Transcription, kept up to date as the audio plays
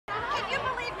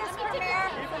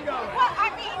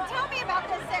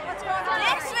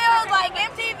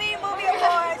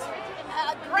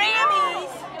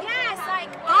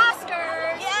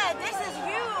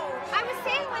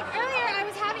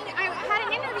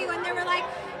interview, and they were like,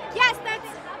 yes, that's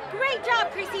great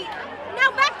job, Chrissie.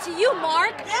 Now back to you,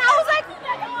 Mark. And I was like,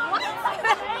 what?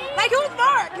 Like, who's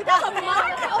Mark? There's a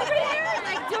Mark over there,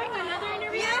 like doing another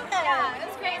interview? Yeah,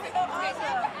 it's crazy.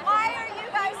 Why are you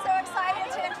guys so excited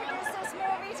to introduce this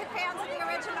movie to fans of the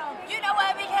original? You know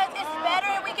what? Because it's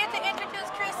better. We get to introduce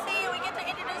Chrissie. We get to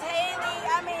introduce Haley.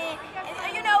 I mean,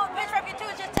 you know, Bitch Record 2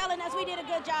 is just telling us we did a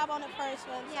good job on the first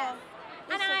one. So. Yeah.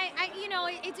 And you know,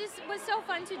 it just was so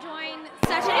fun to join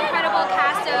such an incredible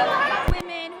cast of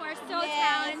women who are so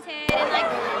talented. And like,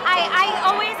 I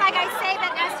always, like, I say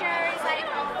that Ester is like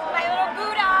my little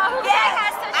Buddha who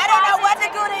has such I don't know what the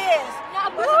Buddha is.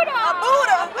 A Buddha. A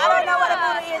Buddha. I don't know what a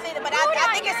Buddha is either, but I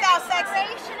think it sounds sexy.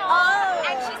 Oh.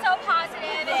 And she's so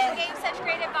positive, and she gave such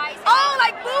great advice. Oh,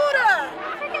 like Buddha.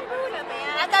 Freaking Buddha,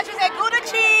 man. I thought you said Gouda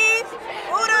cheese.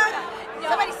 Buddha.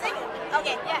 No. Somebody sing it.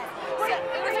 Okay. Yes. Were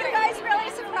you guys really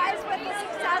surprised with the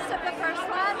success of the first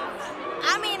one?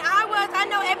 I mean, I was. I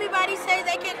know everybody says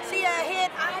they can see a hit.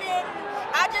 I didn't.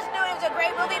 I just knew it was a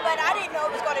great movie, but I didn't know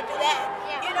it was going to do that.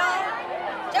 Yeah. You know?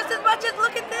 Just as much as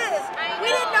look at this. We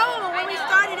didn't know when we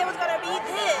started it was going to be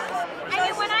this. I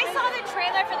mean, when I saw the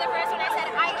trailer for the first one, I said,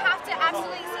 I have to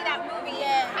absolutely see that movie.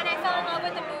 Yeah. And I fell in love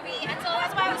with the movie. And so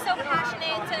that's why I was so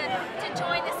passionate to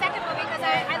join the second movie, because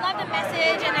I love the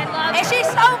message, and I love... And she's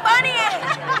so funny.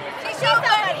 She's so